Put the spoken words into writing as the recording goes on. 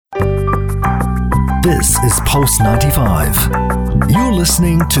This is Pulse 95. You're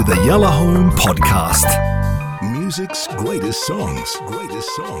listening to the Yellow Home Podcast. Music's greatest songs.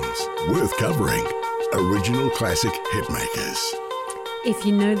 Worth covering. Original classic hitmakers. If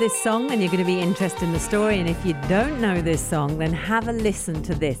you know this song, then you're going to be interested in the story. And if you don't know this song, then have a listen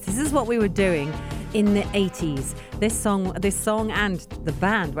to this. This is what we were doing in the 80s. This song and the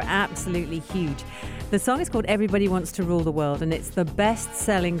band were absolutely huge. The song is called Everybody Wants to Rule the World, and it's the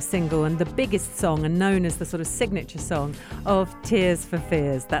best-selling single and the biggest song and known as the sort of signature song of Tears for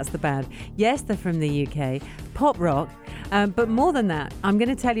Fears. That's the band. Yes, they're from the UK, pop rock, but more than that, I'm going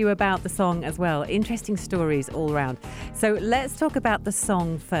to tell you about the song as well. Interesting stories all around. So let's talk about the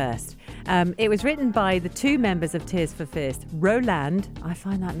song first. It was written by the two members of Tears for Fears, Roland. I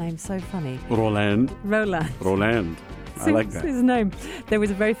find that name so funny. Roland. I like that. His name. There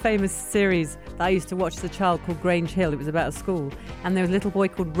was a very famous series that I used to watch as a child called Grange Hill. It was about a school, and there was a little boy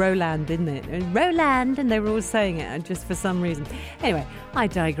called Roland in it. And Roland, and they were all saying it, and just for some reason. Anyway, I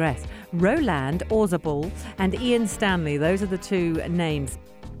digress. Roland Orzabal and Ian Stanley, those are the two names.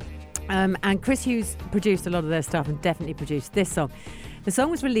 And Chris Hughes produced a lot of their stuff and definitely produced this song. The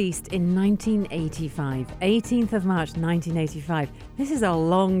song was released in 1985, 18th of March 1985. This is a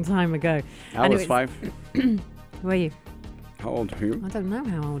long time ago. I was 5. Who are you? How old are you? I don't know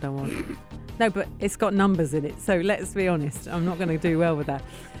how old I was. No, but it's got numbers in it, so let's be honest. I'm not going to do well with that.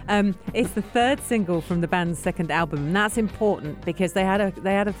 It's the third single from the band's second album, and that's important because they had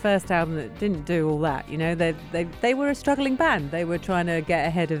a first album that didn't do all that. You know, they were a struggling band. They were trying to get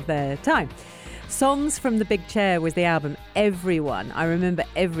ahead of their time. Songs from the Big Chair was the album. I remember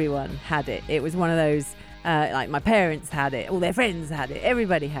everyone had it. It was one of those, like my parents had it, all their friends had it,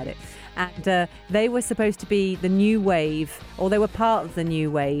 everybody had it. And they were supposed to be the new wave, or they were part of the new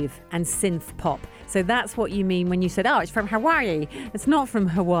wave and synth pop. So that's what you mean when you said, oh, it's from Hawaii. It's not from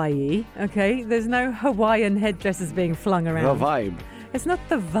Hawaii, okay? There's no Hawaiian headdresses being flung around. The vibe. It's not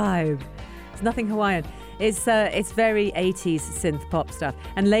the vibe. It's nothing Hawaiian. It's very 80s synth pop stuff.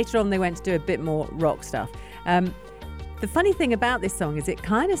 And later on they went to do a bit more rock stuff. The funny thing about this song is it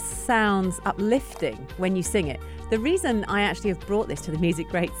kind of sounds uplifting when you sing it. The reason I actually have brought this to the Music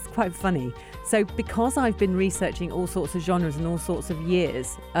Greats is quite funny. So because I've been researching all sorts of genres and all sorts of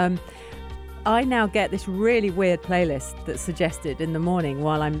years, I now get this really weird playlist that's suggested in the morning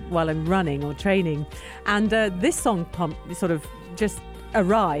while I'm running or training. And this song sort of just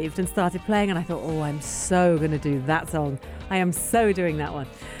arrived and started playing, and I thought, oh, I'm so going to do that song. I am so doing that one.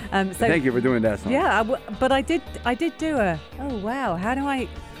 So thank you for doing that song. Yeah, but I did do oh wow,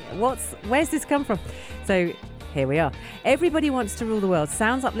 where's this come from? So here we are. Everybody Wants to Rule the World.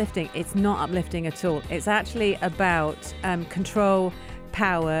 Sounds uplifting. It's not uplifting at all. It's actually about control,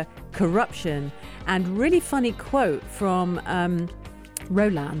 power, corruption, and really funny quote from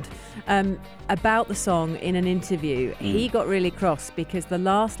Roland about the song in an interview. He got really cross because the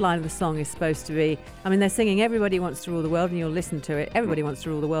last line of the song is supposed to be, they're singing Everybody Wants to Rule the World, and you'll listen to it, Everybody Wants to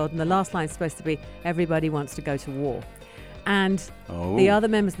Rule the World, and the last line is supposed to be Everybody Wants to Go to War. And the other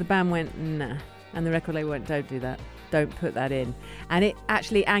members of the band went, nah. And the record label went, don't do that. Don't put that in. And it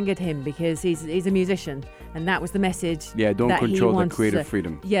actually angered him because he's a musician, and that was the message. Yeah, don't control the creative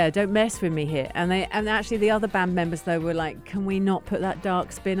freedom. Yeah, don't mess with me here. And actually the other band members though were like, can we not put that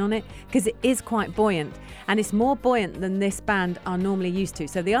dark spin on it? Because it is quite buoyant, and it's more buoyant than this band are normally used to.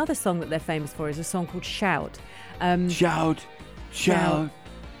 So the other song that they're famous for is a song called Shout. Shout.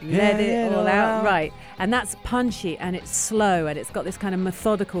 Let it all out. Right. And that's punchy, and it's slow, and it's got this kind of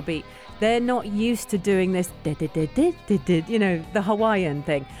methodical beat. They're not used to doing this, the Hawaiian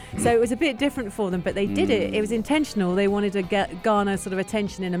thing. So it was a bit different for them, but they did it. It was intentional. They wanted to garner sort of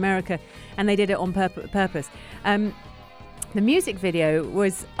attention in America, and they did it on purpose. The music video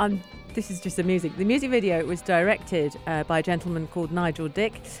was... this is just the music. The music video was directed by a gentleman called Nigel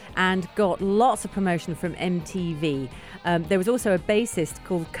Dick and got lots of promotion from MTV. There was also a bassist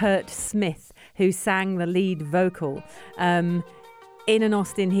called Kurt Smith who sang the lead vocal in an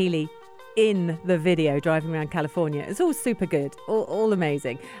Austin Healey in the video driving around California. It's all super good, all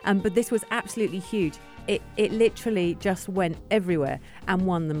amazing. But this was absolutely huge. It literally just went everywhere and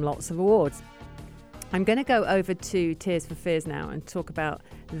won them lots of awards. I'm going to go over to Tears for Fears now and talk about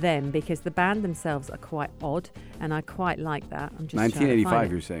them because the band themselves are quite odd, and I quite like that. I'm just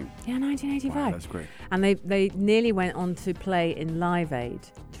 1985, you're saying? Yeah, 1985. Wow, that's great. And they nearly went on to play in Live Aid. Do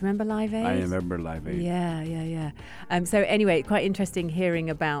you remember Live Aid? I remember Live Aid. Yeah. So anyway, quite interesting hearing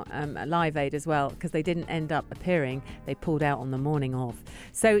about Live Aid as well, because they didn't end up appearing. They pulled out on the morning of.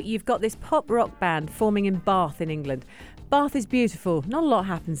 So you've got this pop rock band forming in Bath in England. Bath is beautiful. Not a lot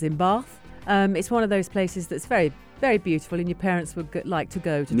happens in Bath. It's one of those places that's very, very beautiful, and your parents would like to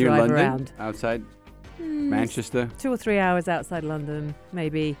go to Near drive London, around. Outside? Manchester? 2 or 3 hours outside London,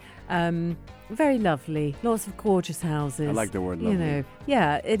 maybe. Very lovely. Lots of gorgeous houses. I like the word lovely. You know,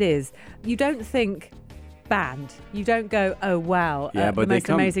 yeah, it is. You don't think band. You don't go, oh, wow, but the most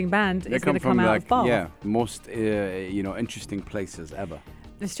amazing band is going to come out of Bath. Yeah, most, interesting places ever.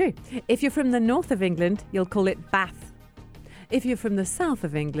 It's true. If you're from the north of England, you'll call it Bath. If you're from the south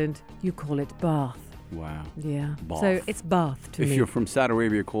of England, you call it Bath. Wow. Yeah. Bath. So it's Bath to me. If you're from Saudi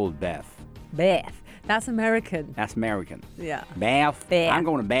Arabia, you call it Bath. Bath. That's American. That's American. Yeah. Bath. I'm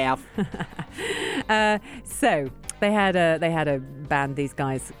going to Bath. So they had a band, these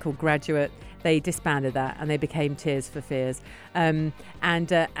guys, called Graduate. They disbanded that and they became Tears for Fears. And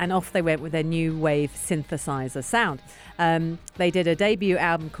off they went with their new wave synthesizer sound. They did a debut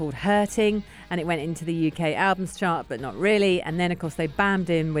album called Hurting, and it went into the UK albums chart, but not really. And then, of course, they bammed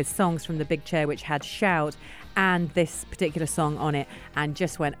in with songs from The Big Chair, which had Shout and this particular song on it, and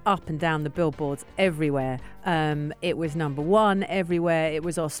just went up and down the billboards everywhere. It was number one everywhere. It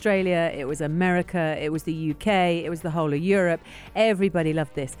was Australia, it was America, it was the UK, it was the whole of Europe. Everybody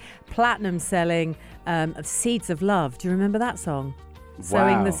loved this. Platinum selling of Seeds of Love. Do you remember that song?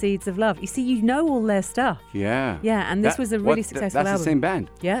 Sowing the Seeds of Love. You see, you know all their stuff. Yeah, and this was a really successful album. That's the same band?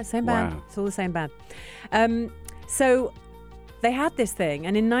 Yeah, same band. Wow. It's all the same band. So they had this thing,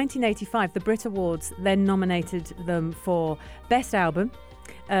 and in 1985, the Brit Awards then nominated them for Best Album.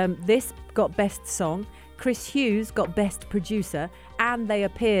 This got Best Song. Chris Hughes got Best Producer, and they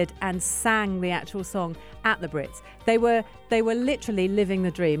appeared and sang the actual song at the Brits. They were literally living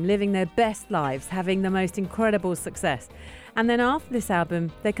the dream, living their best lives, having the most incredible success. And then after this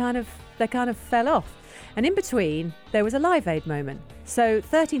album, they kind of fell off. And in between, there was a Live Aid moment. So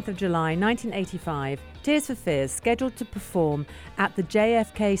 13th of July, 1985, Tears for Fears scheduled to perform at the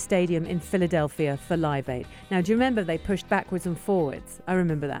JFK Stadium in Philadelphia for Live Aid. Now, do you remember they pushed backwards and forwards? I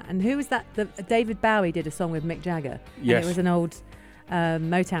remember that. And who was that? David Bowie did a song with Mick Jagger. Yes. And it was an old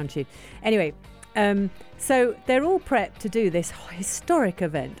Motown tune. Anyway, so they're all prepped to do this historic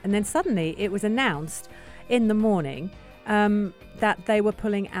event. And then suddenly it was announced in the morning that they were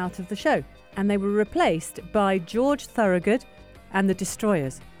pulling out of the show. And they were replaced by George Thorogood and the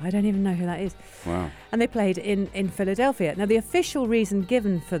Destroyers. I don't even know who that is. Wow. And they played in Philadelphia. Now, the official reason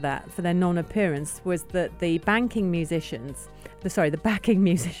given for that, for their non-appearance, was that the backing musicians. It's all about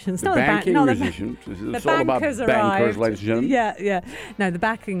bankers, ladies and gentlemen. Yeah. No, the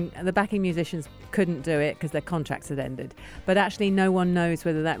backing musicians couldn't do it because their contracts had ended. But actually, no one knows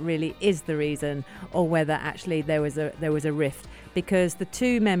whether that really is the reason or whether actually there was a rift, because the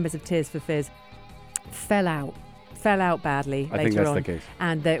two members of Tears for Fears fell out badly later on. I think that's the case.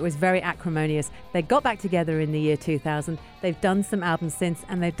 And it was very acrimonious. They got back together in the year 2000. They've done some albums since,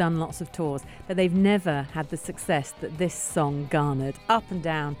 and they've done lots of tours. But they've never had the success that this song garnered. Up and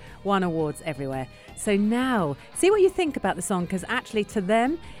down, won awards everywhere. So now, see what you think about the song, because actually to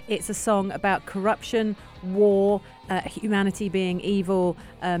them, it's a song about corruption, war, humanity being evil,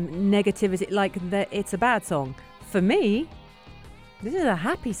 negativity. It's a bad song. For me, this is a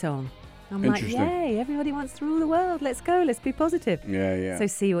happy song. I'm like, yay, everybody wants to rule the world. Let's go. Let's be positive. Yeah. So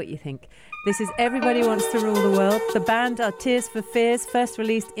see what you think. This is Everybody Wants to Rule the World. The band are Tears for Fears, first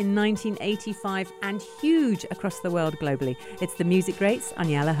released in 1985 and huge across the world globally. It's the Music Greats on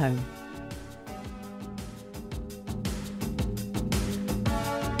Yalla Home.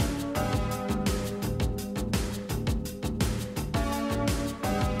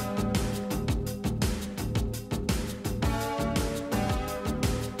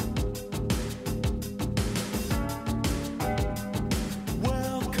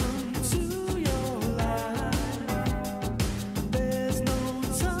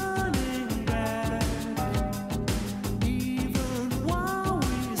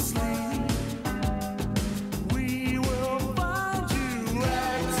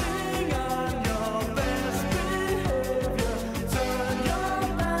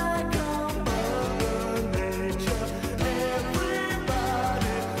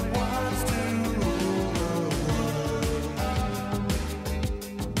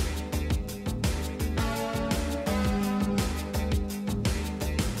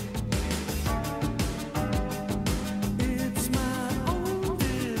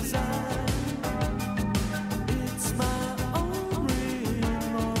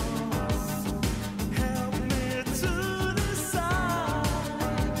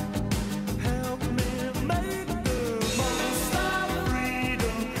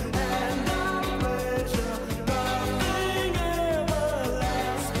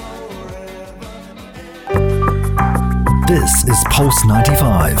 This is Pulse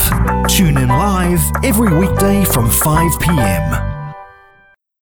 95. Tune in live every weekday from 5 p.m.